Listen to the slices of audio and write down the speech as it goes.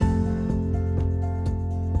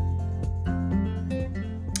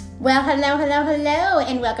Well, hello,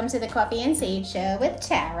 and welcome to the Coffee and Sage Show with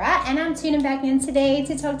Tara. And I'm tuning back in today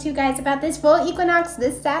to talk to you guys about this Fall Equinox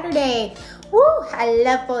this Saturday. Woo! I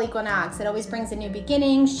love Fall Equinox. It always brings a new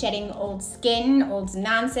beginning, shedding old skin, old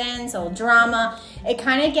nonsense, old drama. It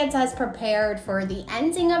kind of gets us prepared for the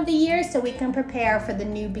ending of the year so we can prepare for the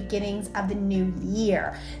new beginnings of the new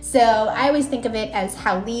year. So I always think of it as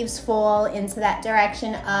how leaves fall into that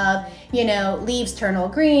direction of, leaves turn all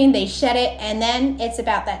green, they shed it, and then it's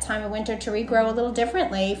about that time of winter to regrow a little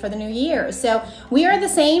differently for the new year. So we are the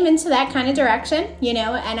same into that kind of direction,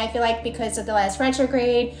 and I feel like because of the last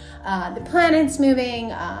retrograde, the planets moving,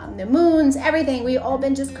 the moons, everything, we've all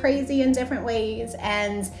been just crazy in different ways.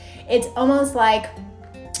 And it's almost like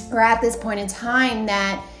we're at this point in time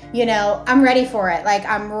that, I'm ready for it. Like,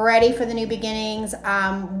 I'm ready for the new beginnings.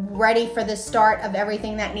 I'm ready for the start of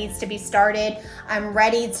everything that needs to be started. I'm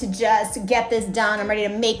ready to just get this done. I'm ready to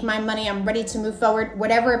make my money. I'm ready to move forward.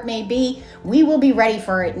 Whatever it may be, we will be ready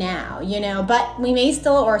for it now, but we may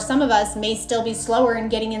still, or some of us may still be slower in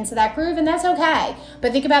getting into that groove, and that's okay.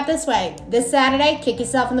 But think about it this way. This Saturday, kick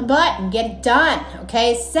yourself in the butt and get it done,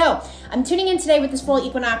 okay? So I'm tuning in today with this Fall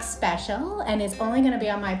Equinox special, and it's only going to be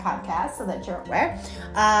on my podcast so that you're aware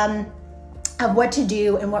of what to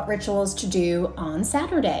do and what rituals to do on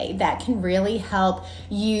Saturday that can really help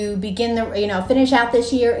you begin finish out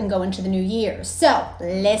this year and go into the new year. So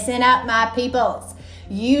listen up, my peoples.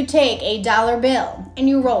 You take a dollar bill and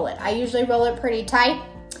you roll it. I usually roll it pretty tight.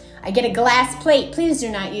 I get a glass plate. Please do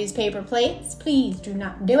not use paper plates. Please do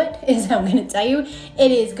not do it, as I'm going to tell you.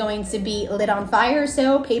 It is going to be lit on fire,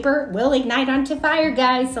 so paper will ignite onto fire,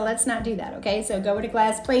 guys. So let's not do that, okay? So go with a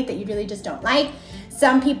glass plate that you really just don't like.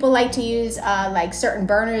 Some people like to use certain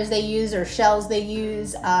burners they use or shells they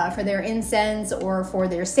use for their incense or for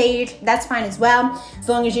their sage. That's fine as well. As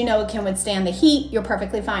long as you know it can withstand the heat, you're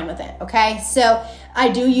perfectly fine with it, okay? So I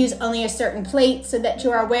do use only a certain plate so that you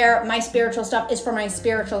are aware my spiritual stuff is for my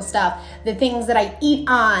spiritual stuff. The things that I eat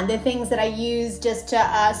on, the things that I use just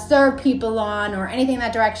to serve people on or anything in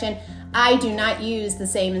that direction, I do not use the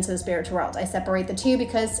same into the spiritual world. I separate the two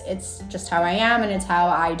because it's just how I am and it's how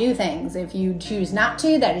I do things. If you choose not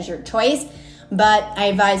to, that is your choice. But I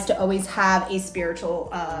advise to always have a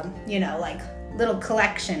spiritual, little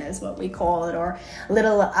collection is what we call it, or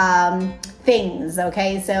little things,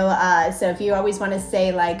 okay? So if you always want to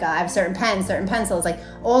say I have certain pens, certain pencils,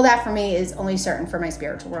 all that for me is only certain for my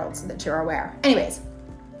spiritual world so that you're aware. Anyways,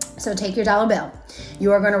 so take your dollar bill.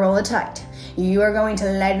 You are going to roll it tight. You are going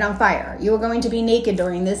to light it on fire. You are going to be naked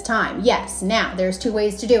during this time. Yes. Now, there's two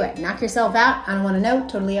ways to do it. Knock yourself out. I don't want to know.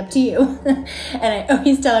 Totally up to you. And I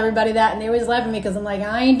always tell everybody that, and they always laugh at me because I'm like,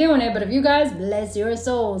 I ain't doing it. But if you guys, bless your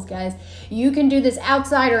souls, guys. You can do this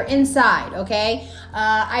outside or inside, okay?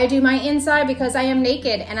 I do my inside because I am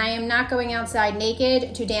naked, and I am not going outside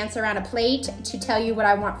naked to dance around a plate to tell you what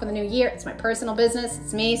I want for the new year. It's my personal business.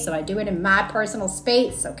 It's me, so I do it in my personal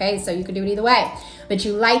space, okay? So you can do it either way. But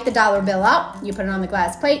you light the dollar bill up, you put it on the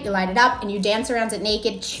glass plate, you light it up, and you dance around it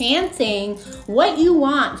naked, chanting what you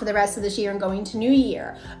want for the rest of this year and going to New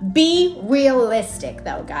Year. Be realistic,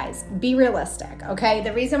 though, guys. Be realistic, okay?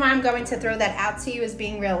 The reason why I'm going to throw that out to you as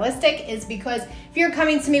being realistic is because if you're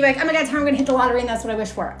coming to me like, oh my God, Tom, I'm going to hit the lottery and that's what I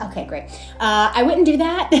wish for. Okay, great. I wouldn't do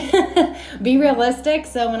that. Be realistic.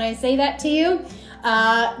 So when I say that to you,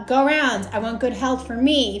 go around. I want good health for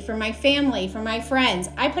me, for my family, for my friends.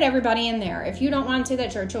 I put everybody in there. If you don't want to,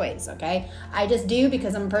 that's your choice, okay? I just do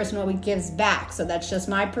because I'm a person who gives back. So that's just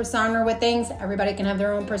my persona with things. Everybody can have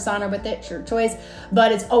their own persona with it. It's your choice.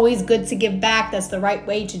 But it's always good to give back. That's the right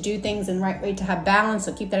way to do things and the right way to have balance.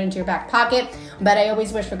 So keep that into your back pocket. But I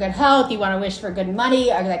always wish for good health. You want to wish for good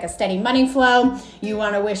money, or like a steady money flow. You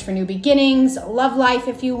want to wish for new beginnings, love life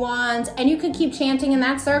if you want. And you could keep chanting in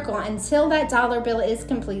that circle until that dollar bill is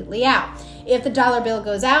completely out. If the dollar bill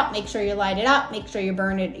goes out, make sure you light it up. Make sure you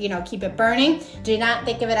burn it, keep it burning. Do not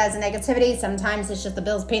think of it as a negativity. Sometimes it's just the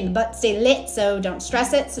bill's pain in the butt, stay lit, so don't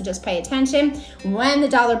stress it. So just pay attention. When the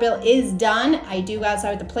dollar bill is done, I do outside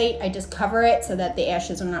with the plate. I just cover it so that the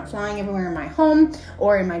ashes are not flying everywhere in my home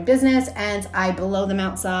or in my business, and I blow them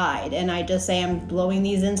outside. And I just say I'm blowing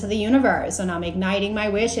these into the universe, and I'm igniting my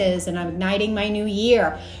wishes, and I'm igniting my new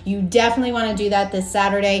year. You definitely want to do that this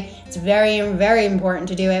Saturday. It's very, very important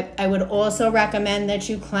to do it. I would also recommend that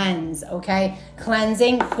you cleanse, okay?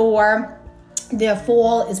 Cleansing for the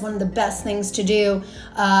fall is one of the best things to do.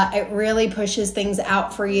 It really pushes things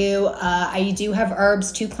out for you. I do have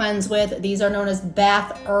herbs to cleanse with. These are known as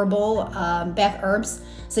bath herbs.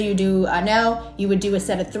 So you do you would do a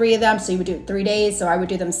set of 3 of them. So you would do it 3 days. So I would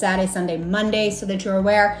do them Saturday, Sunday, Monday, so that you're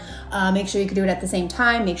aware. Make sure you can do it at the same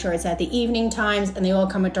time. Make sure it's at the evening times, and they all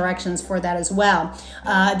come with directions for that as well.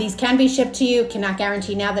 These can be shipped to you. Cannot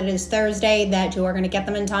guarantee now that it is Thursday that you are going to get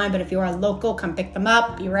them in time, but if you are local, come pick them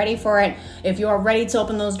up. Be ready for it. If you are ready to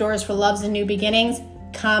open those doors for loves and new beginnings,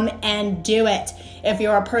 come and do it. If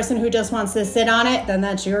you're a person who just wants to sit on it, then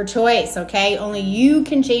that's your choice, okay? Only you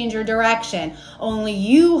can change your direction. Only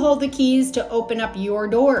you hold the keys to open up your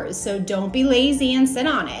doors. So don't be lazy and sit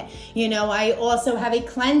on it. You know, I also have a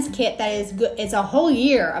cleanse kit that is good. It's a whole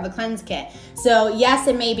year of a cleanse kit. So yes,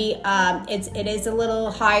 it may be, it is a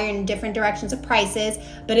little higher in different directions of prices,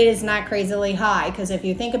 but it is not crazily high. Because if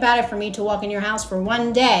you think about it, for me to walk in your house for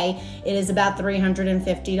one day, it is about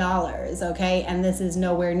 $350, okay? And this is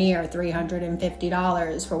nowhere near $350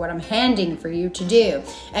 for what I'm handing for you to do.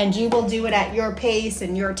 And you will do it at your pace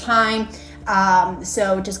and your time.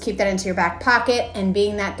 So just keep that into your back pocket. And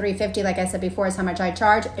being that $350, like I said before, is how much I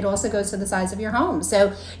charge, it also goes to the size of your home.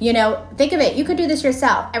 So, you know, think of it. You could do this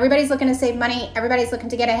yourself. Everybody's looking to save money. Everybody's looking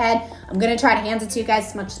to get ahead. I'm going to try to hand it to you guys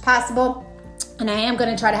as much as possible. And I am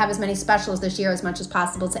going to try to have as many specials this year as much as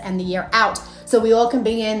possible to end the year out, so we all can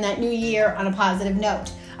begin that new year on a positive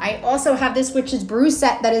note. I also have this witch's brew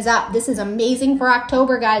set that is up. This is amazing for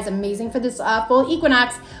October, guys. Amazing for this full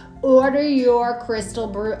equinox. Order your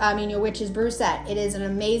your witch's brew set. It is an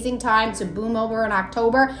amazing time to boom over in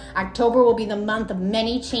October. October will be the month of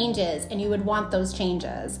many changes, and you would want those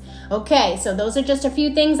changes. Okay, so those are just a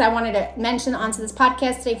few things I wanted to mention onto this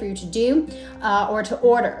podcast today for you to do or to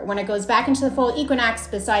order. When it goes back into the full equinox,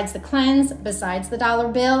 besides the cleanse, besides the dollar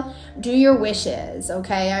bill, do your wishes,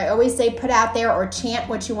 okay? I always say put out there or chant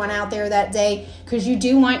what you want out there that day, because you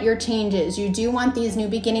do want your changes. You do want these new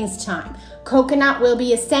beginnings time. Coconut will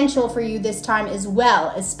be essential for you this time as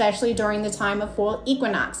well, especially during the time of full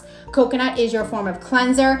equinox. Coconut is your form of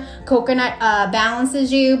cleanser. Coconut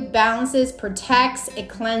balances you, protects, it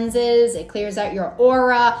cleanses, it clears out your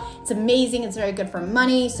aura. It's amazing. It's very good for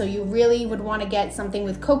money. So you really would want to get something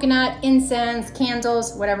with coconut, incense,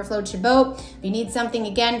 candles, whatever floats your boat. If you need something,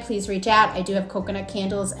 again, please reach out. I do have coconut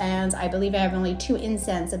candles, and I believe I have only 2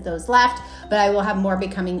 incense of those left, but I will have more be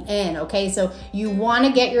coming in, okay? So you want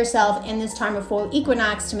to get yourself in this time of full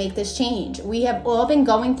equinox to make this change. We have all been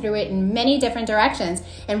going through it in many different directions,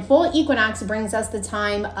 and full equinox brings us the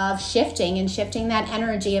time of shifting that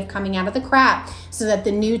energy of coming out of the crap so that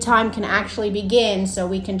the new time can actually begin, so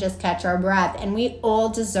we can just catch our breath. And we all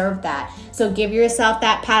deserve that. So give yourself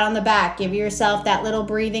that pat on the back. Give yourself that little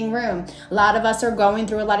breathing room. A lot of us are going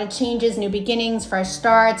through a lot of changes, new beginnings, fresh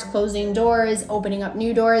starts, closing doors, opening up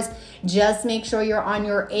new doors. Just make sure you're on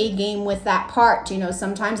your A game with that part. You know,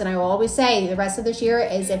 sometimes, and I will always say, the rest of this year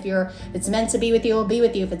is if it's meant to be with you, it'll be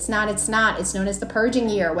with you. If it's not, it's not. It's known as the purging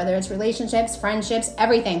year, whether it's relationships, friendships,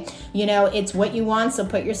 everything. You know, it's what you want, so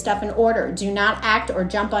put your stuff in order. Do not act or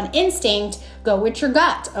jump on instinct. Go with your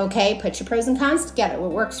gut, okay? Put your pros and cons together.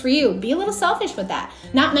 What works for you? Be a little selfish with that.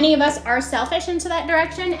 Not many of us are selfish into that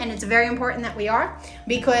direction, and it's very important that we are,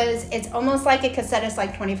 because it's almost like it could set us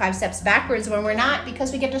like 25 steps backwards when we're not,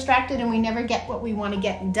 because we get distracted and we never get what we want to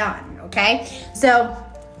get done, okay? So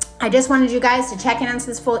I just wanted you guys to check in on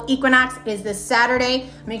this full equinox. It is this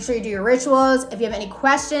Saturday. Make sure you do your rituals. If you have any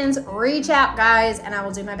questions, reach out, guys, and I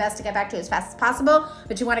will do my best to get back to you as fast as possible.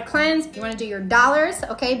 But you want to cleanse, you want to do your dollars,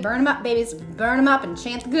 okay? Burn them up, babies. Burn them up and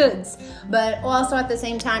chant the goods. But also at the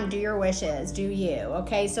same time, do your wishes. Do you,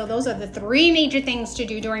 okay? So those are the 3 major things to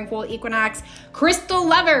do during full equinox. Crystal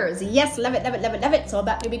lovers. Yes, love it, love it, love it, love it. It's all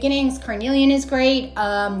about new beginnings. Carnelian is great.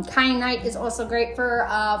 Kyanite is also great for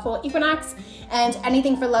full equinox. And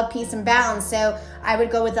anything for love, peace, and balance. So I would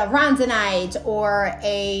go with a rhodonite or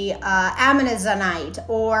a amazonite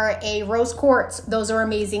or a rose quartz. Those are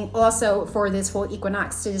amazing also for this full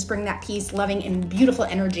equinox to just bring that peace, loving, and beautiful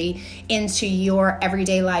energy into your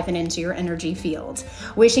everyday life and into your energy field.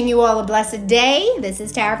 Wishing you all a blessed day. This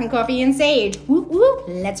is Tara from Coffee and Sage. Whoop, whoop.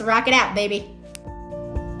 Let's rock it out, baby.